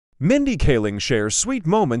Mindy Kaling shares sweet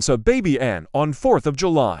moments of baby Anne on 4th of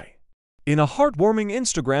July. In a heartwarming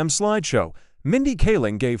Instagram slideshow, Mindy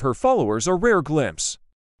Kaling gave her followers a rare glimpse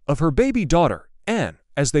of her baby daughter, Anne,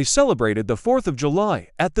 as they celebrated the 4th of July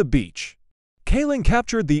at the beach. Kaling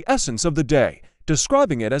captured the essence of the day,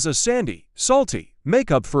 describing it as a sandy, salty,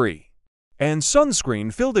 makeup-free, and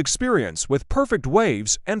sunscreen-filled experience with perfect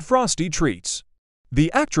waves and frosty treats. The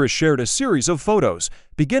actress shared a series of photos,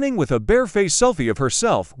 beginning with a bare-faced selfie of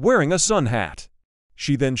herself wearing a sun hat.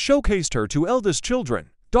 She then showcased her two eldest children,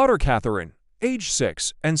 daughter Catherine, age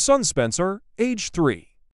 6, and son Spencer, age 3.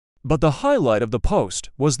 But the highlight of the post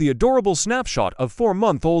was the adorable snapshot of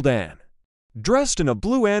 4-month-old Anne. Dressed in a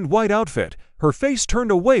blue and white outfit, her face turned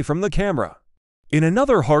away from the camera. In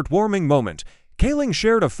another heartwarming moment, Kaling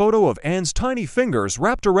shared a photo of Anne's tiny fingers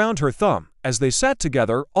wrapped around her thumb as they sat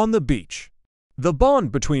together on the beach. The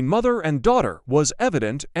bond between mother and daughter was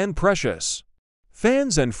evident and precious.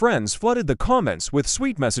 Fans and friends flooded the comments with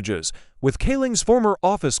sweet messages, with Kaling's former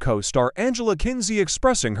Office co-star Angela Kinsey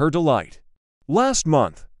expressing her delight. Last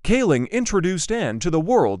month, Kaling introduced Anne to the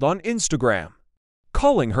world on Instagram,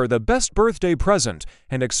 calling her the best birthday present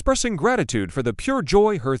and expressing gratitude for the pure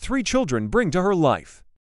joy her 3 children bring to her life.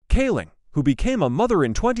 Kaling, who became a mother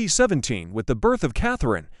in 2017 with the birth of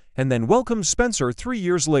Catherine and then welcomed Spencer 3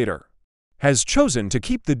 years later, has chosen to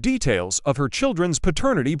keep the details of her children's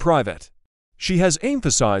paternity private. She has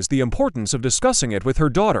emphasized the importance of discussing it with her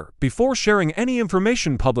daughter before sharing any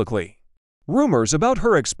information publicly. Rumors about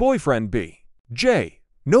her ex-boyfriend B.J.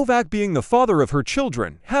 Novak being the father of her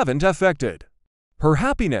children haven't affected her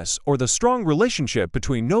happiness or the strong relationship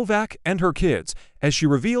between Novak and her kids, as she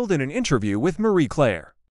revealed in an interview with Marie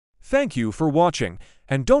Claire. Thank you for watching,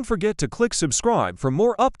 and don't forget to click subscribe for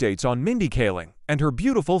more updates on Mindy Kaling and her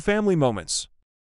beautiful family moments.